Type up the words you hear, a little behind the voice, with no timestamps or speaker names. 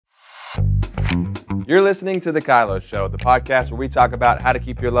You're listening to The KYLO Show, the podcast where we talk about how to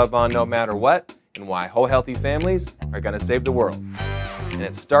keep your love on no matter what and why whole healthy families are going to save the world. And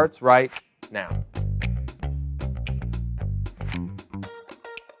it starts right now.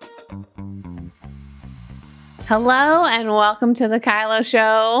 Hello and welcome to The KYLO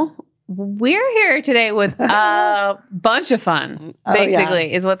Show. We're here today with a bunch of fun,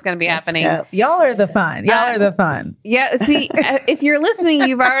 basically, is what's going to be happening. Y'all are the fun. Yeah, see, if you're listening,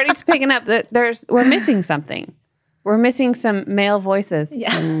 you've already picking up that we're missing something. We're missing some male voices.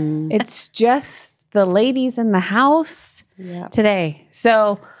 Yeah. It's just the ladies in the house today.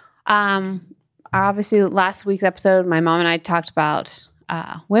 So, obviously, last week's episode, my mom and I talked about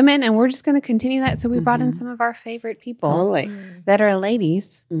women, and we're just going to continue that. So we brought in some of our favorite people that are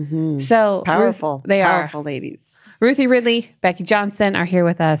ladies. So powerful ladies. Ruthie Ridley, Becky Johnson are here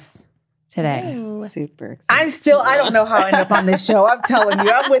with us today. Hello. Super excited. I don't know how I end up on this show. I'm telling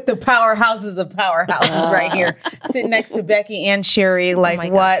you, I'm with the powerhouses of powerhouses right here, sitting next to Becky and Sheri.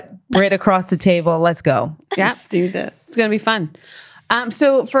 Britt across the table. Let's go. Yeah. Let's do this. It's going to be fun.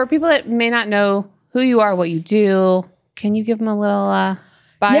 So for people that may not know who you are, what you do, can you give them a little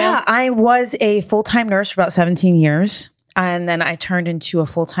bio? Yeah, I was a full-time nurse for about 17 years. And then I turned into a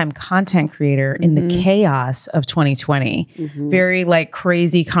full-time content creator in the chaos of 2020. Very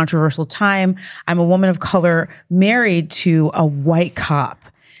crazy, controversial time. I'm a woman of color married to a white cop.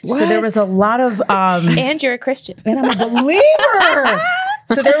 What? So there was a lot of... and you're a Christian. And I'm a believer.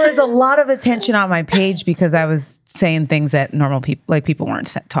 So there was a lot of attention on my page because I was saying things that normal people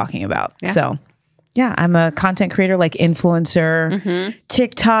weren't talking about. Yeah. So... yeah, I'm a content creator, influencer,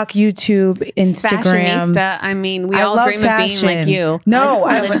 TikTok, YouTube, Instagram. Fashionista. I mean, we all dream of being like you. No,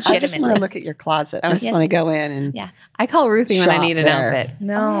 I just want to look at your closet. I just want to go in and I call Ruthie when I need an outfit.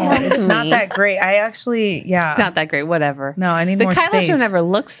 No, it's not that great. I actually, It's not that great. Whatever. No, I need more space. The KYLO Show never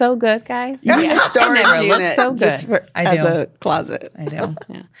looks so good, guys. Yeah, storage never unit looks so good. As a closet. I do.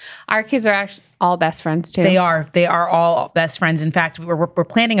 Yeah. Our kids are actually all best friends too. They are all best friends. In fact, we're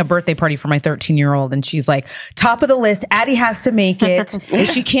planning a birthday party for my 13-year-old, and she's like, top of the list. Addie has to make it. If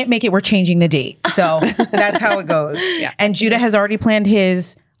she can't make it, we're changing the date. So that's how it goes. Yeah. And Judah has already planned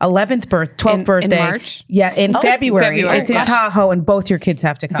his 12th birthday. In March? Yeah, in February. It's in Tahoe, and both your kids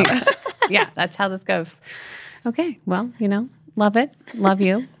have to come. Yeah, that's how this goes. Okay, well, love it. Love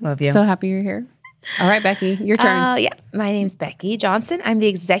you. Love you. So happy you're here. All right, Becky, your turn. My name's Becky Johnson. I'm the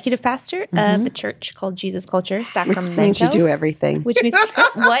executive pastor of a church called Jesus Culture, Sacramento. Which means you do everything. Which means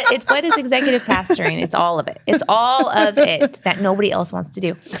what is executive pastoring? It's all of it. It's all of it that nobody else wants to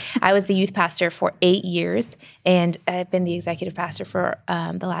do. I was the youth pastor for 8 years, and I've been the executive pastor for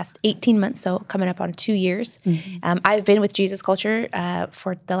the last 18 months, so coming up on 2 years. I've been with Jesus Culture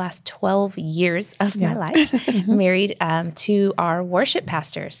for the last 12 years of my life, married to our worship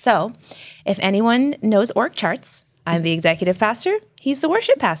pastor. So if anyone knows org charts, I'm the executive pastor. He's the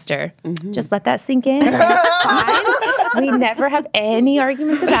worship pastor. Just let that sink in. It's fine. We never have any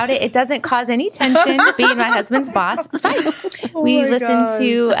arguments about it. It doesn't cause any tension being my husband's boss. It's fine. We listen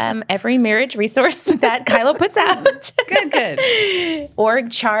to every marriage resource that KYLO puts out. Good. Org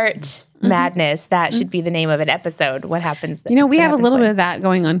chart madness. That should be the name of an episode. What happens? We have a little bit of that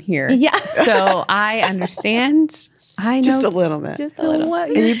going on here. Yeah. So I understand. I know just a little bit. Just a little. What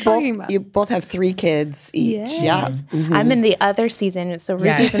and you both have 3 kids each. Yes. Yeah. I'm in the other season. So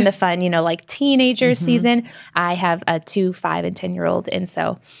Ruthie's in the fun, teenager season. I have a 2, 5, and 10-year-old. And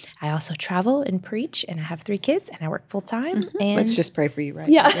so I also travel and preach, and I have 3 kids, and I work full time. And let's just pray for you right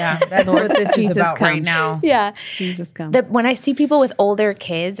now. Yeah. That's what this is about right now. Yeah. Jesus come. When I see people with older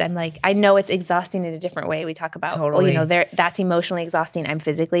kids, I'm like, I know it's exhausting in a different way. We talk about, that's emotionally exhausting. I'm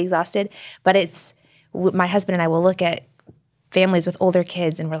physically exhausted. But it's, my husband and I will look at families with older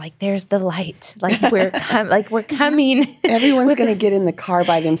kids and we're like, there's the light. We're coming. Everyone's going to get in the car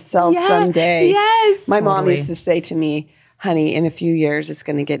by themselves someday. Yes. My mom used to say to me, honey, in a few years, it's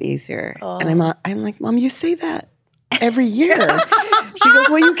going to get easier. And I'm like, Mom, you say that every year. She goes,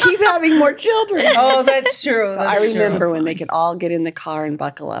 well, you keep having more children. Oh, that's true. So I remember when they could all get in the car and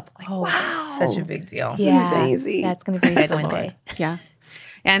buckle up. Wow. Such a big deal. Yeah. Amazing. That's going to be good one day. Yeah.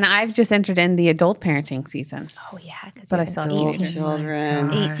 And I've just entered in the adult parenting season. Oh, yeah. But I still adult have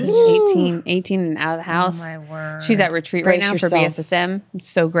children. 18 and out of the house. Oh, my word. She's at retreat right now for BSSM. It's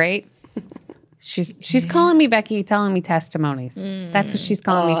so great. She's calling me, Becky, telling me testimonies. That's what she's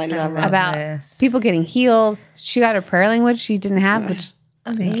calling me about people getting healed. She got her prayer language she didn't have, which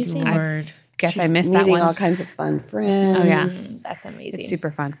amazing. I guess she's I missed that one. All kinds of fun friends. Oh, yeah. That's amazing. It's super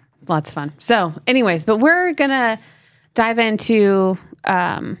fun. Lots of fun. So anyways, but we're going to dive into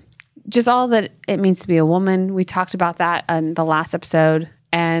just all that it means to be a woman. We talked about that in the last episode.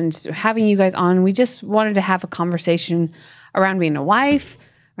 and having you guys on. We just wanted to have a conversation around being a wife,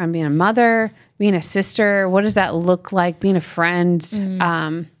 around being a mother, being a sister. What does that look like? Being a friend.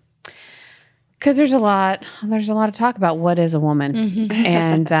 Because there's a lot to talk about. What is a woman,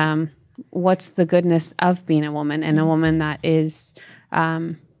 and what's the goodness of being a woman, and a woman that is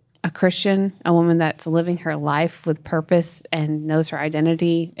a Christian, a woman that's living her life with purpose and knows her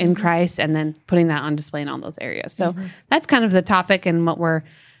identity in Christ, and then putting that on display in all those areas. So that's kind of the topic and what we're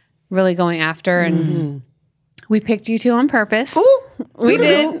really going after. And we picked you two on purpose. Ooh. We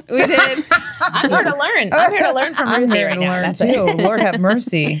did. I'm here to learn. I'm here to learn from Ruthie right now. Learn too. Lord have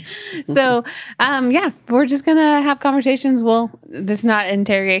mercy. So, we're just going to have conversations. This is not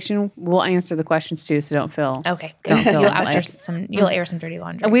interrogation. We'll answer the questions too, so don't feel. Okay, good. Don't feel You'll air some dirty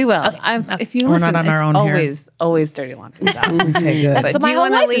laundry. We will. Okay. If you We're listen, not on our own always dirty laundry. Okay, good. But So do my you whole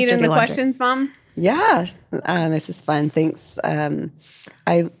want to life is lead dirty into laundry. questions, Mom? Yeah, this is fun. Thanks.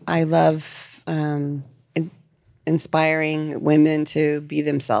 I love inspiring women to be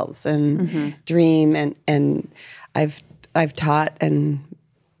themselves and dream, and I've taught and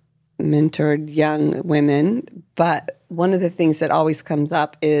mentored young women, but one of the things that always comes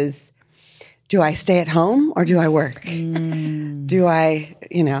up is, do I stay at home or do I work? Do I,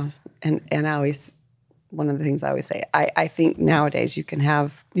 and I always, one of the things I always say, I think nowadays you can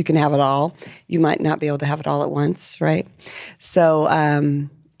have it all. You might not be able to have it all at once, right? So,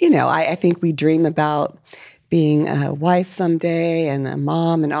 I think we dream about being a wife someday and a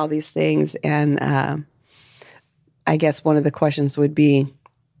mom and all these things. And I guess one of the questions would be,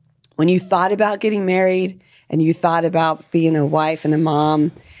 when you thought about getting married and you thought about being a wife and a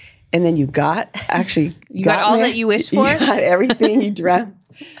mom, and then you got all that you wished for? You got everything you dreamt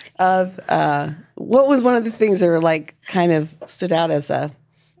of. What was one of the things that were like kind of stood out as a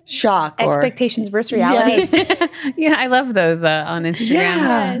shock? Expectations versus reality. Yes. Yeah, I love those on Instagram.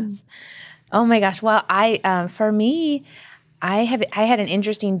 Yes. Oh my gosh. Well, for me, I had an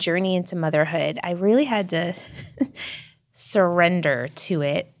interesting journey into motherhood. I really had to surrender to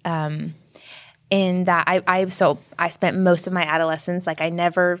it. In that I spent most of my adolescence, like I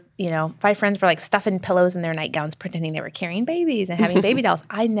never, my friends were like stuffing pillows in their nightgowns, pretending they were carrying babies and having baby dolls.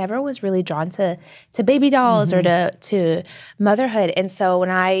 I never was really drawn to baby dolls or to motherhood. And so when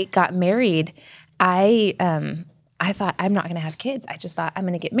I got married, I thought, I'm not going to have kids. I just thought, I'm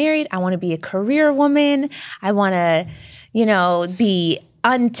going to get married. I want to be a career woman. I want to, be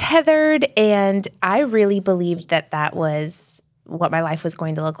untethered. And I really believed that was what my life was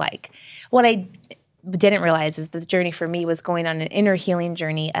going to look like. What I didn't realize is the journey for me was going on an inner healing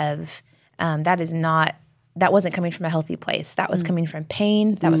journey of that wasn't coming from a healthy place. That was coming from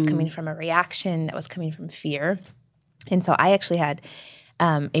pain. That was coming from a reaction. That was coming from fear. And so I actually had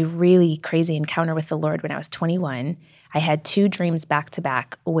a really crazy encounter with the Lord when I was 21. I had 2 dreams back to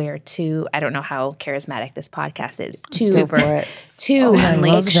back where I don't know how charismatic this podcast is. Two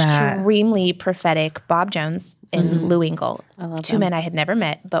extremely prophetic, Bob Jones and Lou Engle. Two men I had never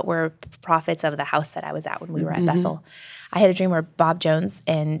met, but were prophets of the house that I was at when we were at Bethel. I had a dream where Bob Jones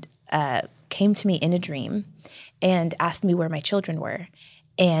came to me in a dream and asked me where my children were.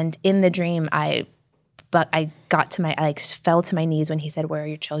 And in the dream, I fell to my knees when he said, "Where are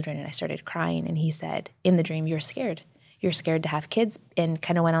your children?" And I started crying. And he said, in the dream, "You're scared. You're scared to have kids," and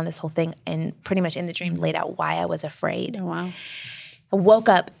kind of went on this whole thing and pretty much in the dream laid out why I was afraid. Oh, wow. I woke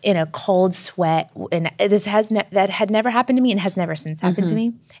up in a cold sweat, and that had never happened to me and has never since happened to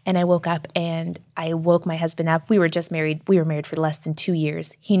me. And I woke up and I woke my husband up. We were just married. We were married for less than 2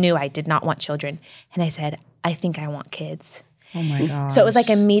 years. He knew I did not want children. And I said, "I think I want kids." Oh my God. So it was like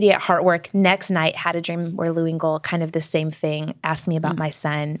immediate heart work. Next night, had a dream where Lou Engle, kind of the same thing, asked me about my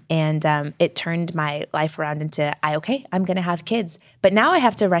son. And it turned my life around into, I'm going to have kids. But now I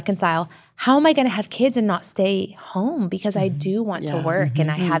have to reconcile, how am I going to have kids and not stay home? Because I do want to work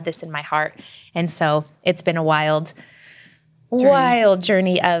and I had this in my heart. And so it's been a wild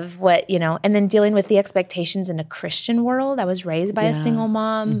journey of what, and then dealing with the expectations in a Christian world. I was raised by a single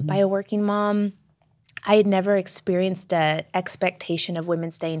mom, by a working mom. I had never experienced an expectation of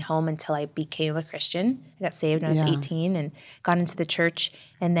women staying home until I became a Christian. I got saved when I was 18 and got into the church.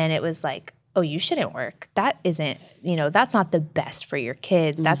 And then it was like, oh, you shouldn't work. That isn't, that's not the best for your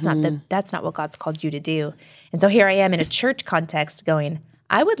kids. That's not what God's called you to do. And so here I am in a church context going,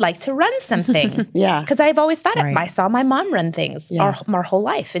 I would like to run something. Because I've always thought it. I saw my mom run things our whole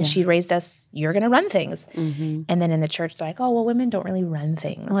life. And she raised us, you're going to run things. And then in the church, they're like, oh, well, women don't really run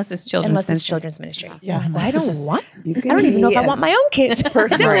things. Unless it's children's ministry. Yeah. Like, well, I don't want, I don't even know if I want my own kids.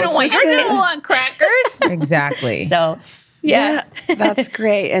 Personally, I don't want your kids. Want crackers. Exactly. So, yeah, that's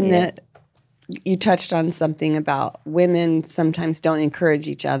great. And you touched on something about women sometimes don't encourage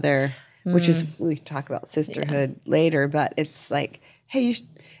each other, which is, we talk about sisterhood later, but it's like, hey,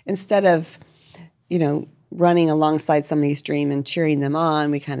 instead of, running alongside somebody's dream and cheering them on,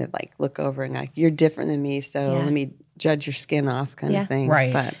 we kind of like look over and like, you're different than me, so let me judge your skin off kind of thing.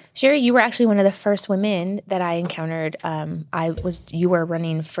 Right. But Sheri, you were actually one of the first women that I encountered. You were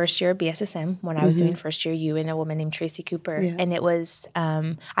running first year BSSM when I was doing first year, you and a woman named Tracy Cooper. Yeah. And it was,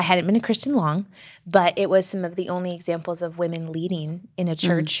 I hadn't been a Christian long, but it was some of the only examples of women leading in a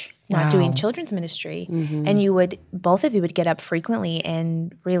church, not doing children's ministry. And both of you would get up frequently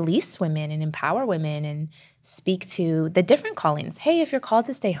and release women and empower women and speak to the different callings. Hey, if you're called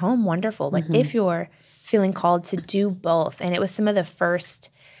to stay home, wonderful. But if you're feeling called to do both. And it was some of the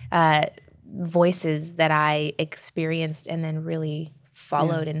first voices that I experienced and then really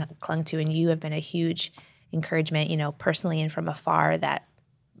followed and clung to. And you have been a huge encouragement, personally and from afar, that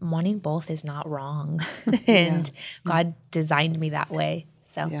wanting both is not wrong. And God designed me that way.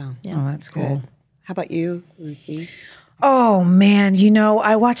 So, Oh, that's cool. good. How about you, Ruthie? Oh, man.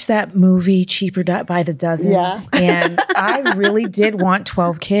 I watched that movie, Cheaper by the Dozen. Yeah. And I really did want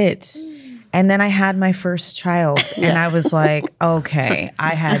 12 kids. And then I had my first child and I was like, okay,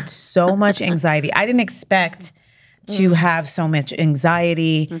 I had so much anxiety. I didn't expect to have so much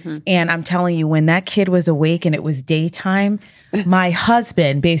anxiety. And I'm telling you, when that kid was awake and it was daytime, my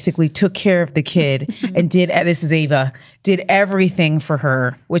husband basically took care of the kid and this was Ava, did everything for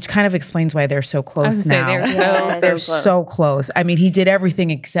her, which kind of explains why they're so close now. They're so close. I mean, he did everything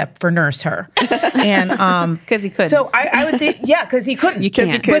except for nurse her. And because he couldn't. So I would think, because he couldn't. You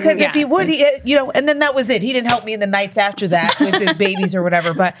can't. Because if he would, and then that was it. He didn't help me in the nights after that with his babies or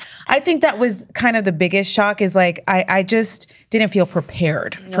whatever. But I think that was kind of the biggest shock is like, I just didn't feel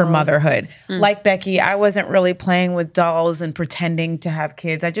prepared for motherhood. Like Becky, I wasn't really playing with dolls and pretending to have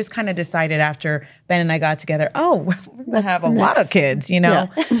kids. I just kind of decided after Ben and I got together, we're going to have a lot of kids, And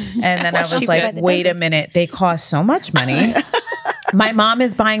then I was like, wait a minute, they cost so much money. My mom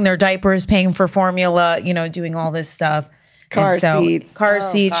is buying their diapers, paying for formula, doing all this stuff. Car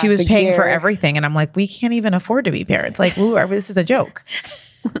seats. She was paying for everything. And I'm like, we can't even afford to be parents. Like, this is a joke.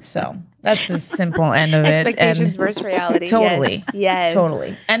 So that's the simple end of it. Expectations versus reality. Totally. Yes.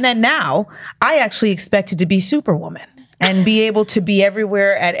 Totally. And then now I actually expected to be Superwoman and be able to be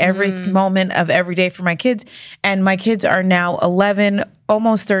everywhere at every moment of every day for my kids. And my kids are now 11,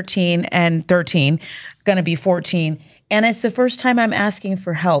 almost 13 and 13, going to be 14. And it's the first time I'm asking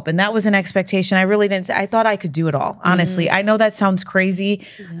for help. And that was an expectation. I really didn't say, I thought I could do it all. Honestly, I know that sounds crazy,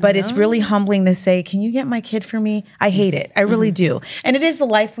 but it's really humbling to say, can you get my kid for me? I hate it. I really do. And it is the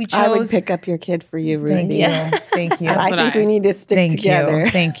life we chose. I would pick up your kid for you, Ruthie. Thank you. I think we need to stick together.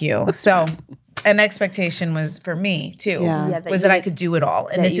 Thank you. So an expectation was for me too, was that I could do it all.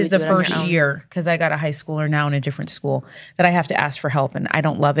 And this is the first year, because I got a high schooler now in a different school, that I have to ask for help. And I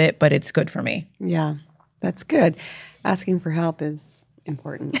don't love it, but it's good for me. Yeah, that's good. Asking for help is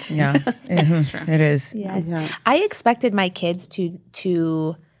important. Yeah, it is. Yes. Yeah. I expected my kids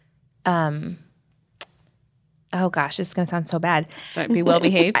to oh gosh, this is going to sound so bad. So be well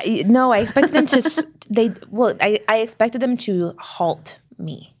behaved. I expected them to, I expected them to halt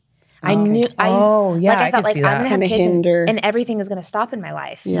me. I knew. I thought like I'm gonna have kids and everything is gonna stop in my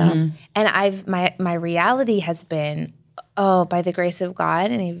life. Yeah, and my reality has been, by the grace of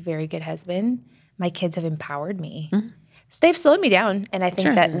God and a very good husband, my kids have empowered me. So they've slowed me down, and I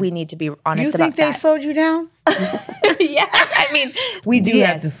think that we need to be honest about that. You think they slowed you down? Yeah, I mean, we do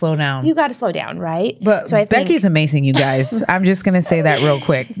have to slow down. You got to slow down, right? But so Becky's amazing, you guys. I'm just gonna say that real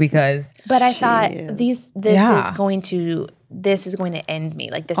quick because. But I thought this is going to end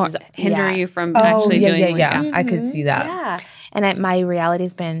me. Like this is hinder you from actually doing. I could see that. Yeah, and my reality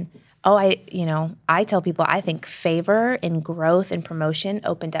has been. I tell people I think favor and growth and promotion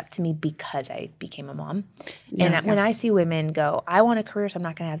opened up to me because I became a mom. And when I see women go, I want a career, so I'm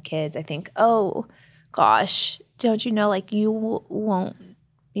not going to have kids, I think, oh, gosh, don't you know, like you won't,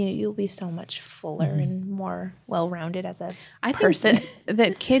 you'll be so much fuller and more well-rounded as a person. Think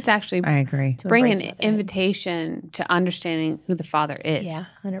that kids actually I agree. bring an invitation to understanding who the Father is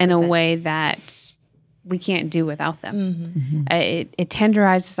 100%. In a way that we can't do without them. It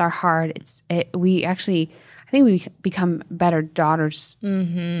tenderizes our heart. I think we become better daughters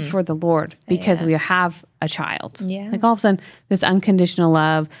for the Lord because we have a child. Yeah. Like all of a sudden, this unconditional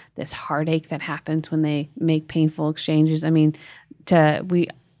love, this heartache that happens when they make painful exchanges. I mean, we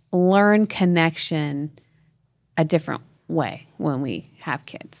learn connection a different way when we have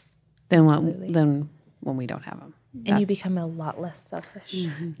kids than when we don't have them. And you become a lot less selfish.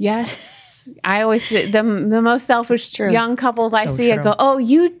 Yes. I always say the most selfish young couples I see, true. I go, oh,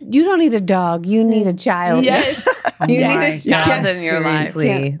 you don't need a dog. You need a child. Yes. You need My a child gosh, in your life.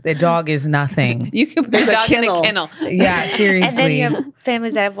 seriously, the dog is nothing. You can put a dog in a kennel. Yeah, seriously. And then you have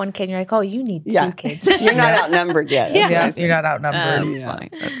families that have one kid, and you're like, oh, you need two kids. You're not outnumbered yet. yeah, you're not outnumbered. That's funny.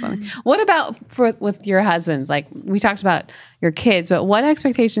 That's funny. What about with your husbands? Like we talked about your kids, but what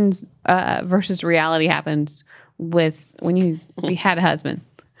expectations versus reality happens with when you had a husband?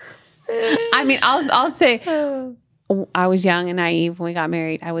 I mean, I'll say I was young and naive when we got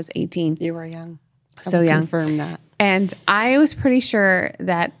married. I was 18. You were young. So young. Confirm that. And I was pretty sure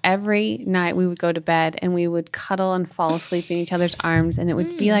that every night we would go to bed and we would cuddle and fall asleep in each other's arms. And it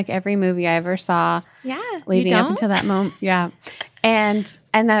would be like every movie I ever saw leading up until that moment. Yeah. And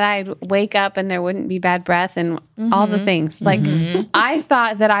that I'd wake up and there wouldn't be bad breath and all the things. Like I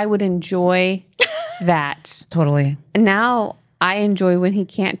thought that I would enjoy that. Totally. And now I enjoy when he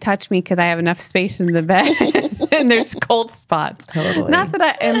can't touch me because I have enough space in the bed and there's cold spots. Totally. Not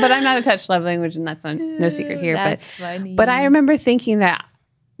that but I'm not a touch love language, and that's no secret here. That's funny. But I remember thinking that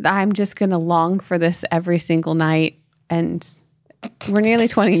I'm just going to long for this every single night, and we're nearly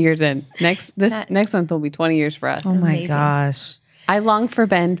 20 years in. Next month will be 20 years for us. Oh my amazing. gosh. I long for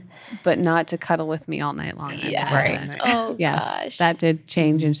Ben, but not to cuddle with me all night long. Yeah. Right. Oh, Yes, gosh. that did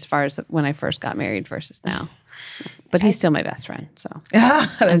change as far as when I first got married versus now. But he's still my best friend, so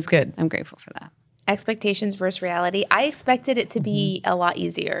That's good. I'm grateful for that. Expectations versus reality. I expected it to be a lot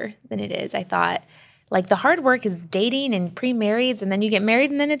easier than it is. I thought, like, the hard work is dating and pre-marrieds, and then you get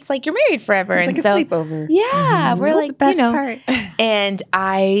married, and then it's like you're married forever. It's and like so, a sleepover. yeah, we're like, the best you know, part. and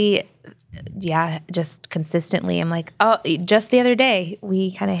I, just consistently, I'm like, oh, just the other day,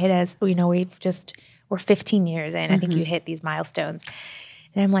 we kind of hit as, you know, we're 15 years in. I think you hit these milestones,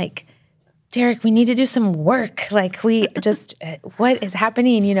 and I'm like, Derek, we need to do some work. Like we just, what is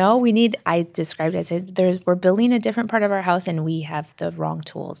happening? You know, I described it, I said, we're building a different part of our house and we have the wrong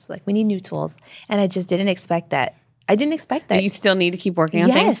tools. Like we need new tools. And I just didn't expect that. I didn't expect that. You still need to keep working on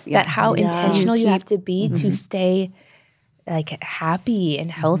things. Yes, that how intentional you have to be to stay like happy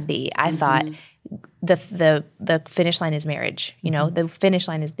and healthy. I thought the finish line is marriage. You know, the finish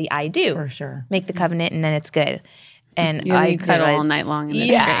line is the I do. For sure. Make the covenant and then it's good. And You cuddle all night long. And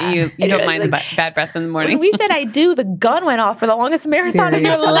Yeah. it's great. You don't mind the bad breath in the morning. When we said I do, the gun went off for the longest marathon in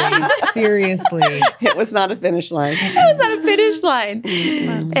your life. Seriously. It was not a finish line. It was not a finish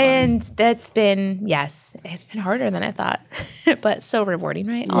line. And that's been, it's been harder than I thought, but so rewarding,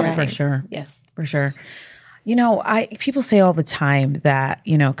 right? All the For things. sure. Yes. For sure. You know, people say all the time that,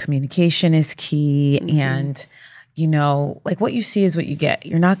 you know, communication is key and, you know, like what you see is what you get.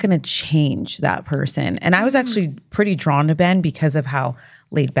 You're not going to change that person. And I was actually pretty drawn to Ben because of how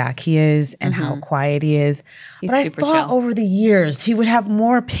laid back he is and how quiet he is. But I super thought chill. over the years he would have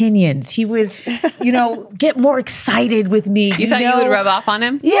more opinions. He would, you know, get more excited with me. You thought you would rub off on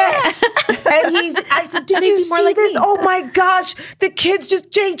him? Yes. And I said, did you see like this? me. Oh my gosh.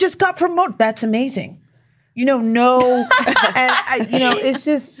 Jay just got promoted. That's amazing. You know, and it's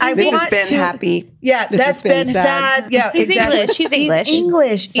just, This has been happy. Yeah, This that's has been been sad. sad. Yeah, He's exactly. English. He's English. He's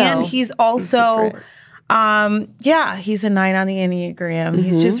English. So- And he's also, he's a 9 on the Enneagram.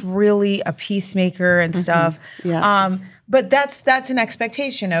 He's just really a peacemaker and stuff. Yeah. But that's an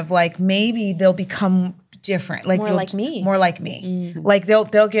expectation of like, maybe they'll become different. Like More like me. More like me. Like they'll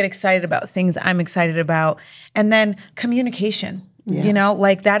get excited about things I'm excited about. And then communication. You know,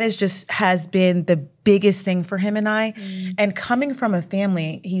 like that has been the biggest thing for him and I. And coming from a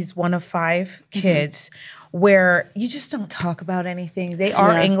family, he's one of 5 kids where you just don't talk about anything. They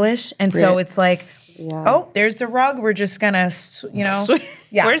are English. And so it's like, oh, there's the rug. We're just going to, you know.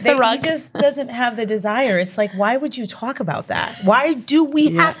 Where's the rug? He just doesn't have the desire. It's like, why would you talk about that? Why do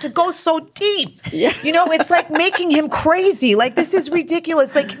we have to go so deep? You know, it's like making him crazy. Like, this is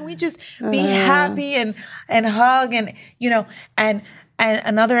ridiculous. Like, can we just be happy and hug and, you know, and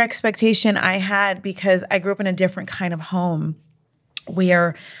another expectation I had because I grew up in a different kind of home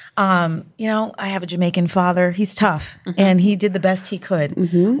where, you know, I have a Jamaican father. He's tough. And he did the best he could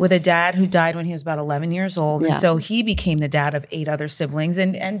with a dad who died when he was about 11 years old. And so he became the dad of 8 other siblings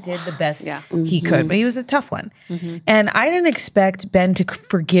and did the best he could. But he was a tough one. And I didn't expect Ben to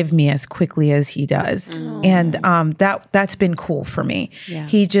forgive me as quickly as he does. And that's been cool for me.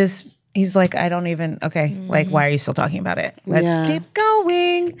 He just He's like, I don't even, like, why are you still talking about it? Let's keep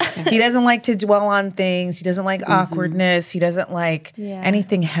going. He doesn't like to dwell on things. He doesn't like awkwardness. He doesn't like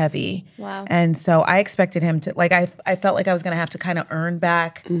anything heavy. Wow. And so I expected him to, like, I felt like I was going to have to kind of earn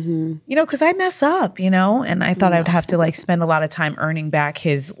back, you know, because I mess up, you know, and I thought I would have to like spend a lot of time earning back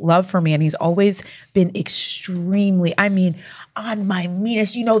his love for me. And he's always been extremely, I mean, on my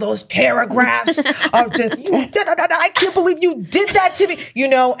meanest, you know, those paragraphs of just, I can't believe you did that to me, you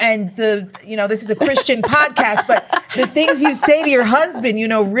know, and this is a Christian podcast, but the things you say to your husband, you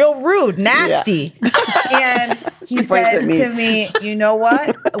know, real rude, nasty. And he said to me, you know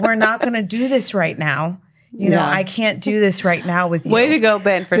what? We're not going to do this right now. You know, I can't do this right now with you. Way to go,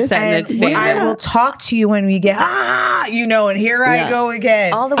 Ben, for setting it standard. I will talk to you when we get, you know, and here I go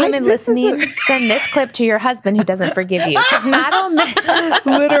again. All the women listening, send this clip to your husband who doesn't forgive you. Not only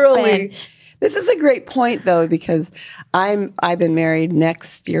literally. This is a great point, though, because I've been married.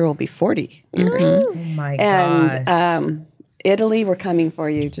 Next year will be 40 years. Oh my gosh. And Italy, we're coming for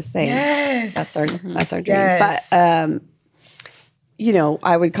you. Just saying. Yes. That's our dream. Yes. But you know,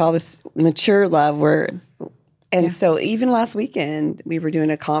 I would call this mature love. So even last weekend, we were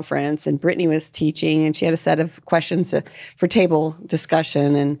doing a conference, and Brittney was teaching, and she had a set of questions for table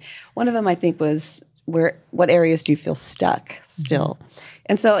discussion. And one of them, I think, was what areas do you feel stuck still?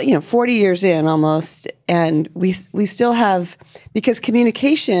 And so, you know, 40 years in almost, and we still have, because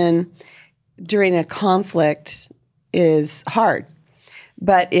communication during a conflict is hard.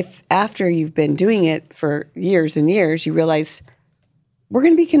 But if after you've been doing it for years and years, you realize we're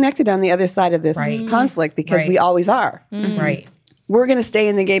going to be connected on the other side of this conflict because we always are. Right. We're going to stay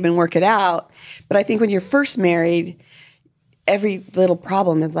in the game and work it out. But I think when you're first married, every little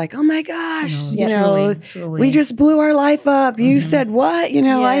problem is like, oh my gosh, truly. We just blew our life up. You said what? You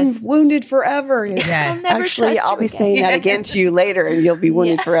know, I'm wounded forever. Yes. Actually, I'll be saying that again to you later, and you'll be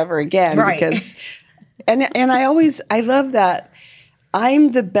wounded forever again. Right. Because, and I love that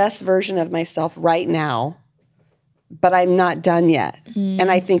I'm the best version of myself right now, but I'm not done yet. And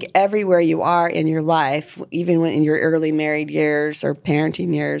I think everywhere you are in your life, even when in your early married years or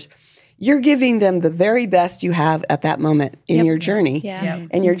parenting years, you're giving them the very best you have at that moment in your journey. Yeah.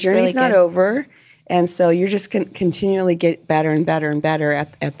 And your journey's really not over. And so you're just continually get better and better and better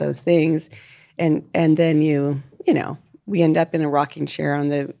at those things. And then you know, we end up in a rocking chair on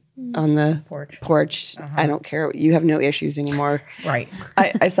the porch. I don't care. You have no issues anymore. Right.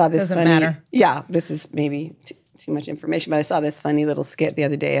 I saw this Doesn't funny. matter. Yeah, this is maybe too much information, but I saw this funny little skit the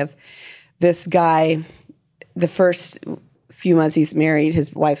other day of this guy, the first few months he's married,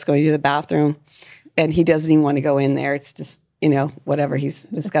 his wife's going to the bathroom, and he doesn't even want to go in there. It's just, you know, whatever, he's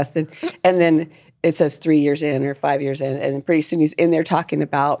disgusted. And then it says 3 years in or 5 years in, and then pretty soon he's in there talking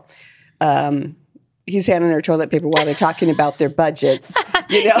about, he's handing her toilet paper while they're talking about their budgets.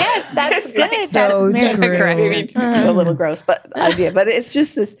 You know? Yes, that's good. So That's true. Maybe a little gross, but idea. But it's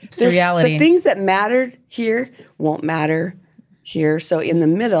just this. reality. The things that mattered here won't matter here. So in the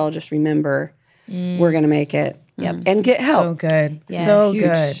middle, just remember, we're going to make it. And get help. So good. Yes. So Huge.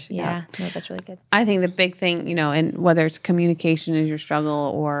 good. Yeah, no, that's really good. I think the big thing, you know, and whether it's communication is your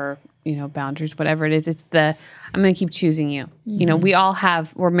struggle or, you know, boundaries, whatever it is, it's I'm going to keep choosing you. You know,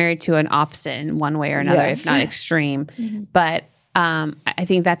 we're married to an opposite in one way or another, if not extreme. But I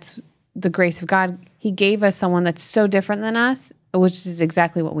think that's the grace of God. He gave us someone that's so different than us, which is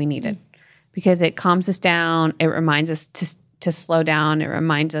exactly what we needed, because it calms us down. It reminds us to slow down. It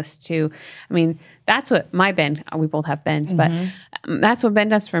reminds us to, I mean, that's what my Ben, we both have Bens, but that's what Ben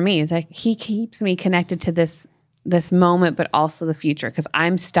does for me. Is like, he keeps me connected to this moment, but also the future. Cause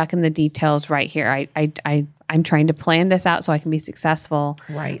I'm stuck in the details right here. I'm trying to plan this out so I can be successful.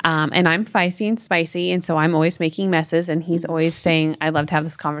 Right. And I'm feisty and spicy. And so I'm always making messes. And he's always saying, I'd love to have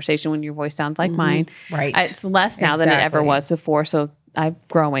this conversation when your voice sounds like mine. Right. It's less now than it ever was before. So I'm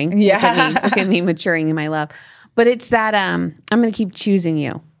growing. Yeah. Look at me maturing in my love. But it's that I'm going to keep choosing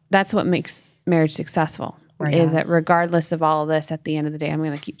you. That's what makes marriage successful. Right. Is that regardless of all of this, at the end of the day, I'm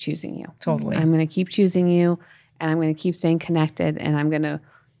going to keep choosing you. Totally. I'm going to keep choosing you, and I'm going to keep staying connected, and I'm going to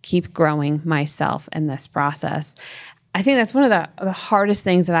keep growing myself in this process. I think that's one of the hardest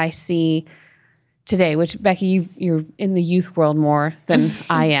things that I see today, which, Becky, you're in the youth world more than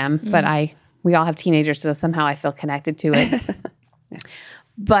I am, but we all have teenagers, so somehow I feel connected to it.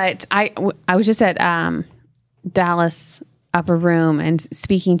 But I was just at Dallas Upper Room and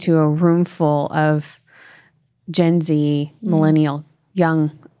speaking to a room full of Gen Z, millennial,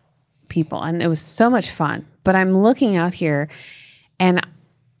 young people. And it was so much fun. But I'm looking out here, and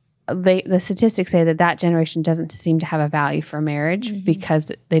the statistics say that generation doesn't seem to have a value for marriage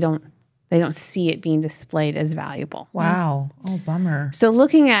because they don't They don't see it being displayed as valuable. Wow. Oh, bummer. So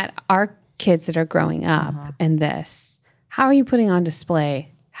looking at our kids that are growing up in this, how are you putting on display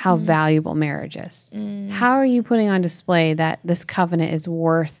how valuable marriage is? How are you putting on display that this covenant is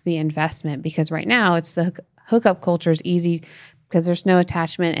worth the investment? Because right now it's the hookup culture is easy because there's no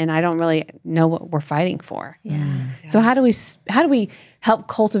attachment and I don't really know what we're fighting for. So how do we help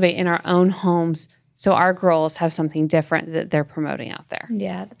cultivate in our own homes so our girls have something different that they're promoting out there?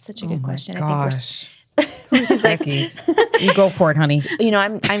 Yeah, that's such a good question. Gosh. Becky, you go for it, honey. You know,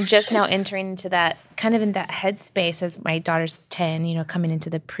 I'm just now entering into that kind of in that headspace as my daughter's 10, you know, coming into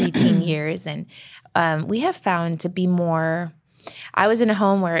the preteen years. And we have found to be more, I was in a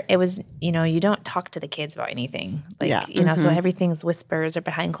home where it was, you know, you don't talk to the kids about anything. Like, you know, so everything's whispers or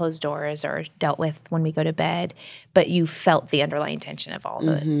behind closed doors or dealt with when we go to bed, but you felt the underlying tension of all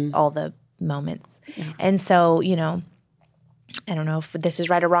the moments. And so, you know, I don't know if this is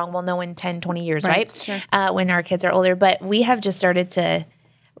right or wrong. We'll know in 10, 20 years, right? Sure. When our kids are older. But we have just started to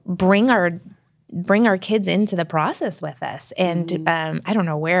bring our kids into the process with us. And I don't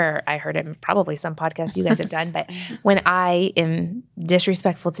know where I heard it, probably some podcast you guys have done, but when I am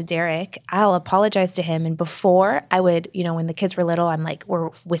disrespectful to Derek, I'll apologize to him. And before I would, you know, when the kids were little, I'm like, we're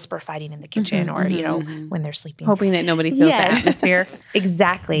whisper fighting in the kitchen or, you know, when they're sleeping. Hoping that nobody feels the atmosphere.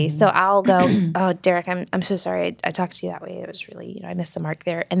 Exactly. So I'll go, oh, Derek, I'm so sorry. I talked to you that way. It was really, you know, I missed the mark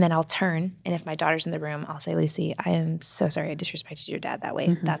there. And then I'll turn. And if my daughter's in the room, I'll say, Lucy, I am so sorry I disrespected your dad that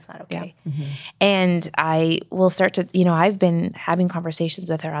way. That's not okay. And I will start to, you know, I've been having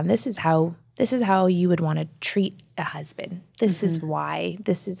conversations with her on this is how you would want to treat a husband. This is why,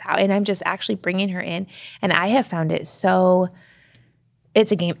 this is how, and I'm just actually bringing her in. And I have found it so,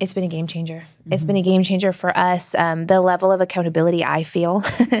 it's been a game changer. It's been a game changer for us. The level of accountability I feel,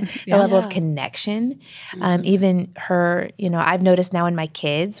 the level of connection, even her, you know, I've noticed now in my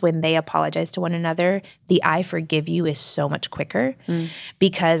kids, when they apologize to one another, the I forgive you is so much quicker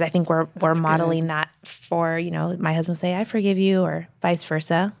because I think we're modeling that for, you know, my husband will say, I forgive you or vice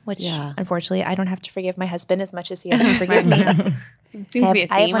versa, which unfortunately I don't have to forgive my husband as much as he has to forgive me. Seems to be a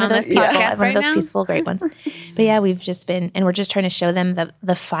theme on this podcast one of those peaceful, great ones. But yeah, we've just been, and we're just trying to show them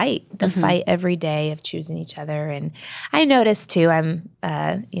the fight every day of choosing each other. And I noticed too, I'm,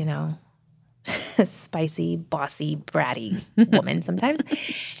 you know, a spicy, bossy, bratty woman sometimes.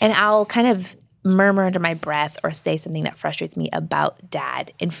 And I'll kind of murmur under my breath or say something that frustrates me about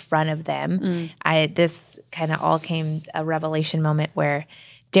dad in front of them. This kind of all came a revelation moment where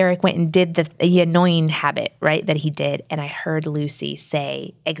Derek went and did the annoying habit, right, that he did. And I heard Lucy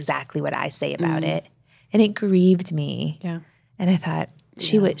say exactly what I say about it. And it grieved me. Yeah. And I thought,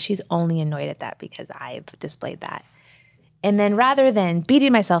 she's only annoyed at that because I've displayed that. And then rather than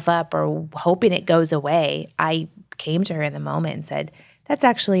beating myself up or hoping it goes away, I came to her in the moment and said, that's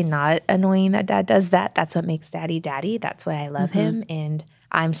actually not annoying that dad does that. That's what makes daddy daddy. That's why I love him. And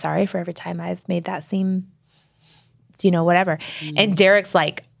I'm sorry for every time I've made that seem, you know, whatever. And Derek's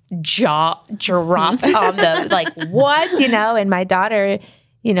like jaw dropped on the, like, what, you know, and my daughter,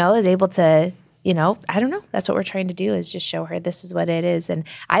 you know, is able to, you know, I don't know. That's what we're trying to do is just show her this is what it is. And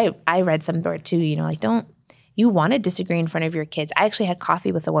I read somewhere too, you know, like you want to disagree in front of your kids. I actually had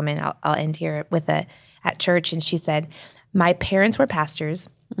coffee with a woman, I'll end here at church. And she said, my parents were pastors.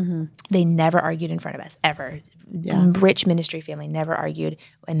 They never argued in front of us ever. Rich ministry family, never argued.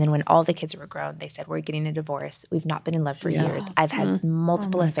 And then when all the kids were grown, they said, we're getting a divorce. We've not been in love for years. I've had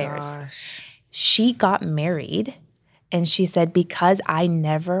multiple affairs. Gosh. She got married and she said, because I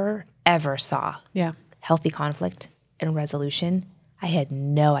never, ever saw healthy conflict and resolution, I had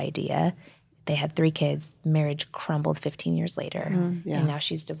no idea. They had 3 kids. Marriage crumbled 15 years later. And now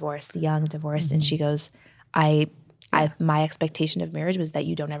she's divorced, and she goes, my expectation of marriage was that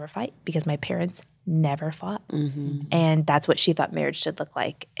you don't ever fight because my parents never fought. And that's what she thought marriage should look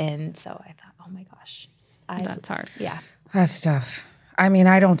like. And so I thought, oh my gosh. That's hard. Yeah. That's tough. I mean,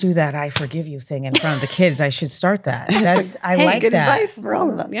 I don't do that I forgive you thing in front of the kids. I should start that. I like good that. advice for all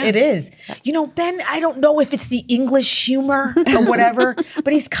of us. Yeah. It is. You know, Ben, I don't know if it's the English humor or whatever,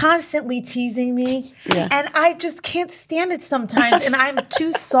 but he's constantly teasing me. And I just can't stand it sometimes. And I'm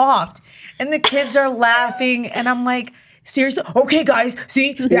too soft. And the kids are laughing. And I'm like, seriously? Okay, guys,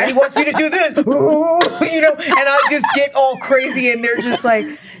 see, Daddy wants you to do this. Ooh, you know, and I just get all crazy. And they're just like,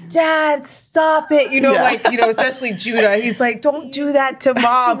 Dad, stop it. Especially Judah. He's like, don't do that to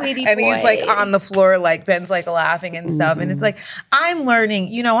mom. Sweetie and he's boy. like on the floor, like Ben's like laughing and stuff. And it's like, I'm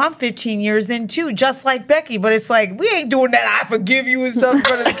learning, I'm 15 years in too, just like Becky. But it's like, we ain't doing that. I forgive you and stuff in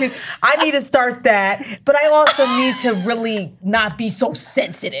front of the kids. I need to start that. But I also need to really not be so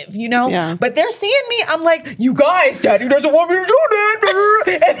sensitive, Yeah. But they're seeing me. I'm like, you guys, Daddy doesn't want me to do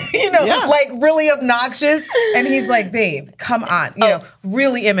that. And, like really obnoxious. And he's like, babe, come on.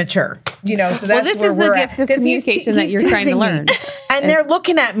 Really immature. So that's this where is the we're gift at. of 'Cause communication that he's you're trying to teasing me. learn. And they're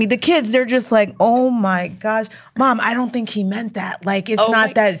looking at me. The kids, they're just like, oh my gosh, Mom, I don't think he meant that. Like, it's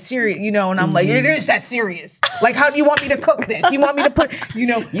not that serious, And I'm like, it is that serious. Like, how do you want me to cook this? You want me to put,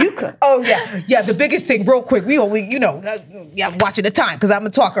 You cook. Oh, yeah. Yeah, the biggest thing, real quick, we only, watching the time because I'm a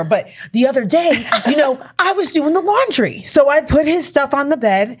talker. But the other day, I was doing the laundry. So I put his stuff on the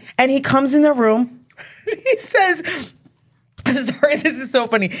bed and he comes in the room. He says, I'm sorry, this is so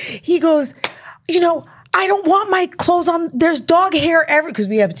funny. He goes, I don't want my clothes on. There's dog hair because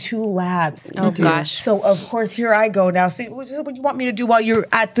we have 2 labs. Oh, gosh. So, of course, here I go now. See, what do you want me to do while you're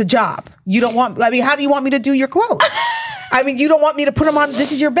at the job? How do you want me to do your clothes? You don't want me to put them on.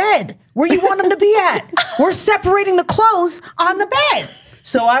 This is your bed. Where you want them to be at? We're separating the clothes on the bed.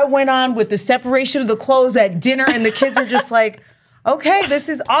 So I went on with the separation of the clothes at dinner, and the kids are just like, okay, this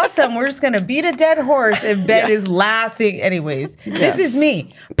is awesome. We're just going to beat a dead horse. And Ben is laughing. Anyways, This is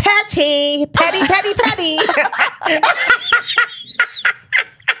me. Patty.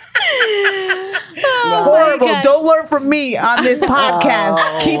 Horrible. Don't learn from me on this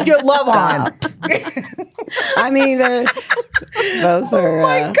podcast. Keep your love on. Those are. Oh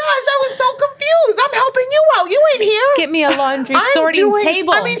my gosh, I was so confused. I'm helping you out. You ain't here. Get me a laundry sorting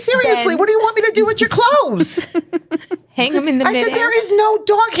table. Seriously, Ben. what do you want me to do with your clothes? Hang them in the I middle. said, there is no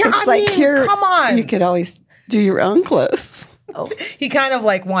dog hair. Come on. You could always do your own clothes. He kind of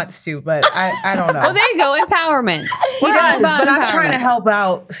like wants to, but I don't know. Well, there you go. Empowerment. He does, but I'm trying to help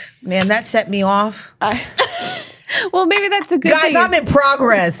out. Man, that set me off. Well, maybe that's a good Guys, thing. I'm in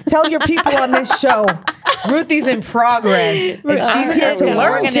progress. Tell your people on this show, Ruthie's in progress, and she's here to We're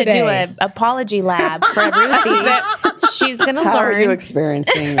learn going to today. do an apology lab for Ruthie. She's going to How learn. are you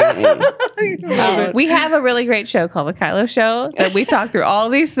experiencing? We have a really great show called the KYLO Show that we talk through all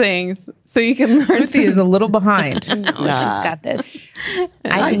these things so you can learn. Ruthie is a little behind. She's got this.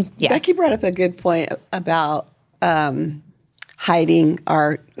 I think, Becky brought up a good point about hiding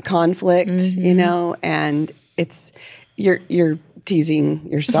our conflict, and it's you're teasing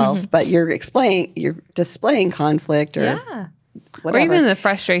yourself, but you're displaying conflict or whatever. Or even the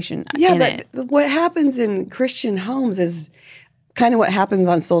frustration Yeah, in but it. what happens in Christian homes is kind of what happens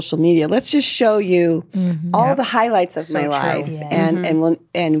on social media. Let's just show you all the highlights of my life,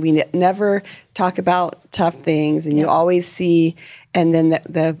 and we never talk about tough things. And you always see, and then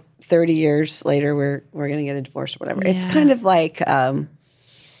the 30 years later, we're going to get a divorce or whatever. It's kind of like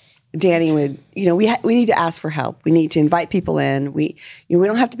Danny would, we need to ask for help. We need to invite people in. We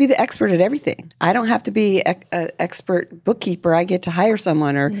don't have to be the expert at everything. I don't have to be an expert bookkeeper. I get to hire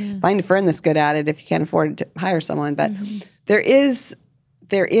someone or find a friend that's good at it if you can't afford to hire someone. But there is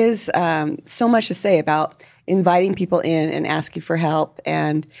so much to say about inviting people in and asking for help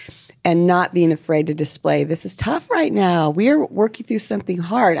and not being afraid to display. This is tough right now. We are working through something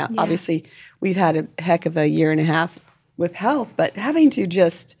hard. Obviously, we've had a heck of a year and a half with health, but having to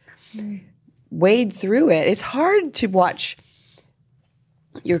just wade through it. It's hard to watch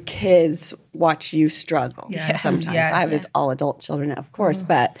your kids watch you struggle. Sometimes I have all adult children, of course,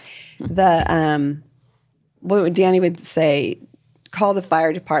 but what Danny would say, call the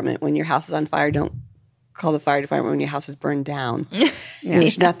fire department when your house is on fire. Don't call the fire department when your house is burned down.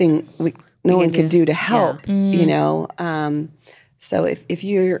 There's nothing no one can do to help. So if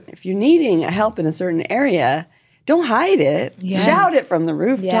you're needing help in a certain area, don't hide it. Shout it from the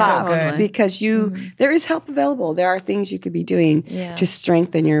rooftops because there is help available. There are things you could be doing to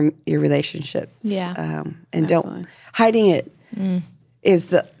strengthen your relationships. And don't hiding it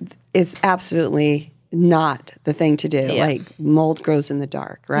is absolutely not the thing to do. Like mold grows in the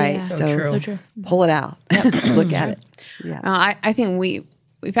dark, right? Yeah. So true. Pull it out. Look at it. I think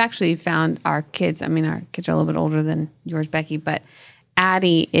we've actually found our kids. I mean, our kids are a little bit older than yours, Becky, but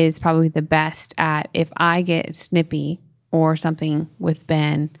Addie is probably the best at if I get snippy or something with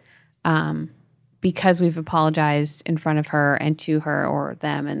Ben, because we've apologized in front of her and to her or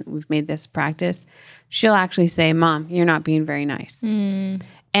them, and we've made this practice, she'll actually say, "Mom, you're not being very nice."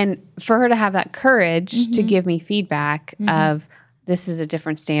 And for her to have that courage to give me feedback of this is a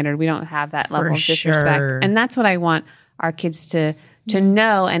different standard. We don't have that level of disrespect. And that's what I want our kids to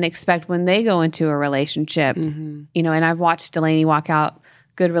know and expect when they go into a relationship. And I've watched Delaney walk out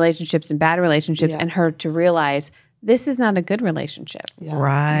good relationships and bad relationships, and her to realize this is not a good relationship. Yeah.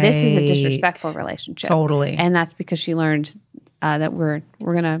 Right. This is a disrespectful relationship. Totally. And that's because she learned that we're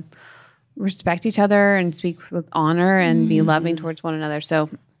going to respect each other and speak with honor and be loving towards one another. So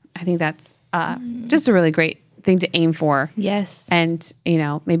I think that's just a really great thing to aim for. Yes. And,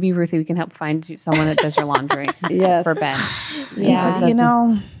 maybe Ruthie, we can help find you someone that does your laundry for Ben.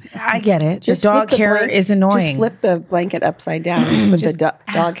 Yeah. I get it. Just the dog flip the hair is annoying. Just flip the blanket upside down, put the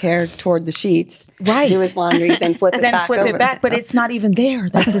dog hair toward the sheets, Right. do his laundry, then flip it back over. but it's not even there.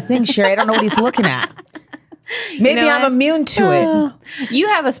 That's the thing, Sheri. I don't know what he's looking at. Maybe I'm immune to it. You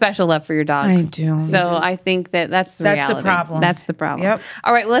have a special love for your dogs. I do. So I think that's the reality. the problem. That's the problem. Yep.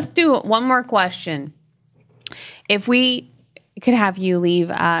 All right, let's do one more question. If we could have you leave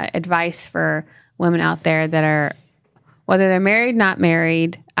advice for women out there that are, whether they're married, not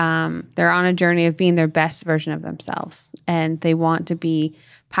married, they're on a journey of being their best version of themselves, and they want to be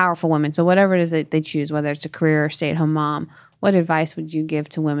powerful women. So whatever it is that they choose, whether it's a career or stay-at-home mom, what advice would you give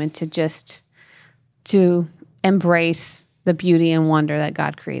to women to embrace the beauty and wonder that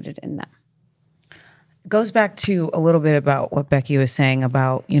God created in them? Goes back to a little bit about what Becky was saying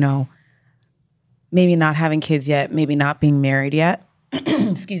about, maybe not having kids yet, maybe not being married yet.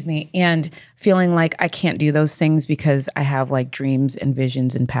 Excuse me. And feeling like I can't do those things because I have like dreams and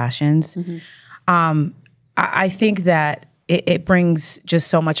visions and passions. I think that it brings just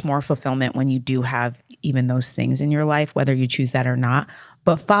so much more fulfillment when you do have even those things in your life, whether you choose that or not.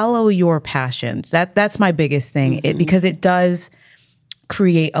 But follow your passions. That's my biggest thing, because it does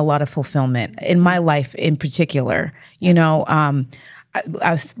create a lot of fulfillment in my life in particular.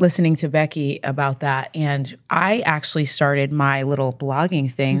 I was listening to Becky about that, and I actually started my little blogging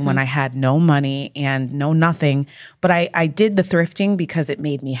thing when I had no money and no nothing. But I did the thrifting because it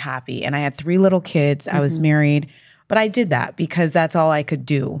made me happy. And I had 3 little kids. I was married. But I did that because that's all I could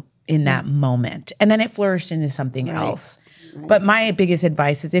do in that moment. And then it flourished into something else. Right. But my biggest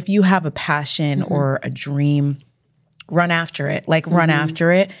advice is if you have a passion or a dream, run after it. Run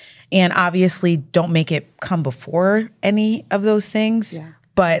after it. And obviously don't make it come before any of those things. Yeah.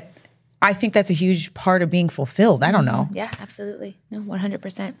 But I think that's a huge part of being fulfilled. I don't know. Yeah, absolutely. No,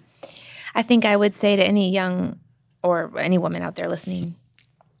 100%. I think I would say to any young or any woman out there listening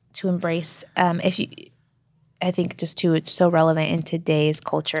to embrace, I think just too, it's so relevant in today's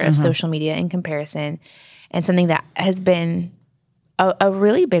culture of social media in comparison, and something that has been a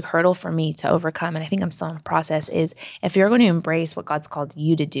really big hurdle for me to overcome, and I think I'm still in the process, is if you're going to embrace what God's called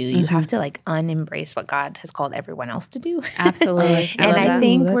you to do, you have to unembrace what God has called everyone else to do. Absolutely. And I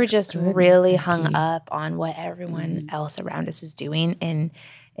think we're just really hung up on what everyone else around us is doing, and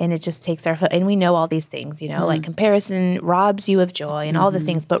it just takes our foot. And we know all these things, like comparison robs you of joy and all the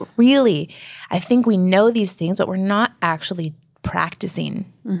things. But really, I think we know these things, but we're not actually practicing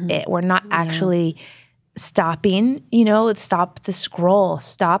it. We're not actually stopping, stop the scroll,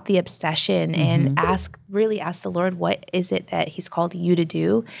 stop the obsession, and really ask the Lord, what is it that He's called you to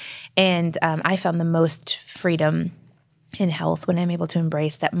do? And I found the most freedom in health when I'm able to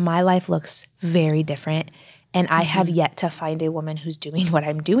embrace that my life looks very different. And I have yet to find a woman who's doing what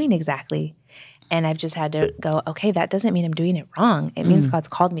I'm doing exactly. And I've just had to go, okay, that doesn't mean I'm doing it wrong. It means God's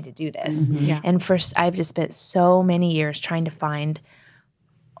called me to do this. And first, I've just spent so many years trying to find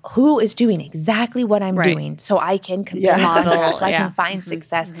who is doing exactly what I'm doing, so I can compare model, so I can find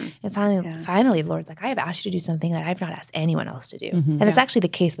success. And finally, the Lord's like, I have asked you to do something that I've not asked anyone else to do. And it's actually the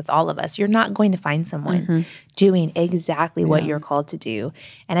case with all of us. You're not going to find someone doing exactly what you're called to do.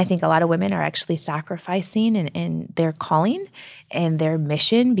 And I think a lot of women are actually sacrificing in their calling and their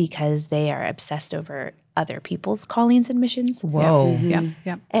mission because they are obsessed over other people's callings and missions. Whoa.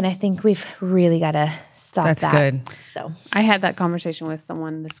 Yeah. And I think we've really got to stop that. That's good. So I had that conversation with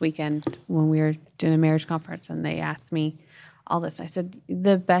someone this weekend when we were doing a marriage conference, and they asked me all this. I said,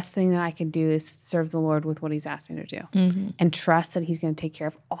 the best thing that I can do is serve the Lord with what He's asked me to do and trust that He's going to take care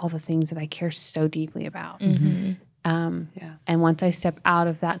of all the things that I care so deeply about. And once I step out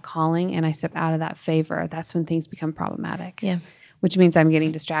of that calling and I step out of that favor, that's when things become problematic. Yeah. Which means I'm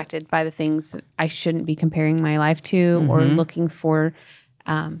getting distracted by the things that I shouldn't be comparing my life to or looking for.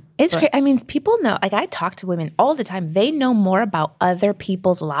 It's crazy. I mean, people know, I talk to women all the time. They know more about other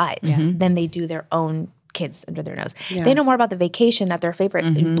people's lives than they do their own kids under their nose. Yeah. They know more about the vacation that their favorite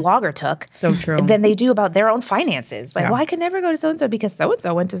blogger took so true. than they do about their own finances. Well, I could never go to so-and-so because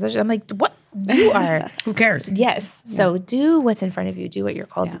so-and-so went to such. I'm like, what? You are. Who cares? Yes. Yeah. So do what's in front of you. Do what you're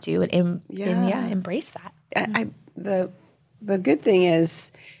called to do and embrace that. The good thing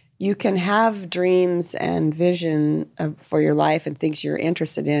is you can have dreams and vision for your life and things you're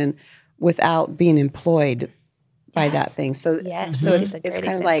interested in without being employed by that thing. So so it's it's a great kind of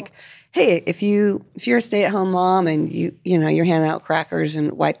example. like, hey, if you're a stay-at-home mom and you're handing out crackers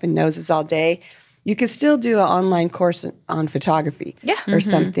and wiping noses all day, you could still do an online course on photography or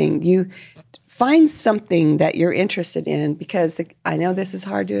something. You find something that you're interested in, because I know this is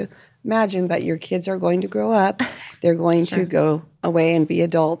hard to imagine, but your kids are going to grow up. They're going to go away and be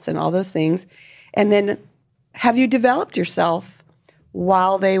adults and all those things. And then have you developed yourself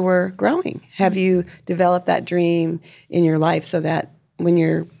while they were growing? Have you developed that dream in your life so that when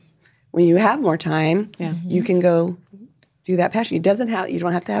you have more time, you can go do that passion? You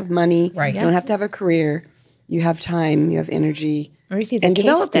don't have to have money. Right. You don't have to have a career. You have time, you have energy. Ruthie's and a case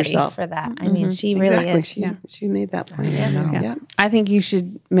develop study yourself. for that. I mean, she really is. She made that point. Yeah. I think you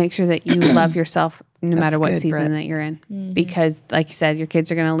should make sure that you love yourself no matter what good, season Britt. that you're in. Because like you said, your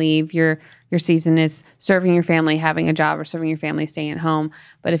kids are going to leave. Your season is serving your family, having a job, or serving your family, staying at home.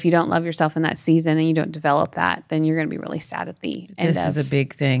 But if you don't love yourself in that season and you don't develop that, then you're going to be really sad at the end This of is a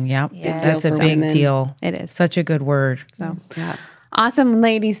big thing. Yep. Yeah. That's a big deal. It is. Such a good word. So Yeah. awesome,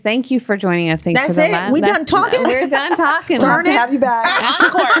 ladies. Thank you for joining us. Thanks That's for the it? We done talking? We're done talking. Darn it. Have you back.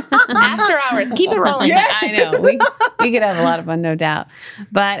 Encore. After hours. Keep it rolling. I know. We could have a lot of fun, no doubt.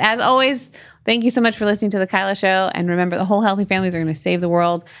 But as always, thank you so much for listening to The KYLO Show. And remember, the whole healthy families are going to save the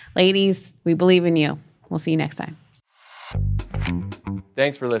world. Ladies, we believe in you. We'll see you next time.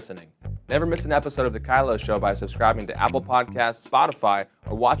 Thanks for listening. Never miss an episode of The KYLO Show by subscribing to Apple Podcasts, Spotify,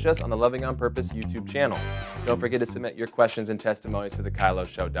 or watch us on the Loving on Purpose YouTube channel. Don't forget to submit your questions and testimonies to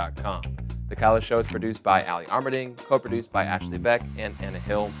thekyloshow.com. The KYLO Show is produced by Ali Armerding, co-produced by Ashley Beck and Anna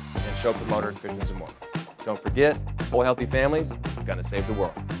Hill, and show promoter Christian Zamora. Don't forget, whole healthy families are going to save the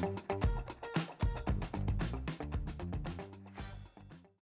world.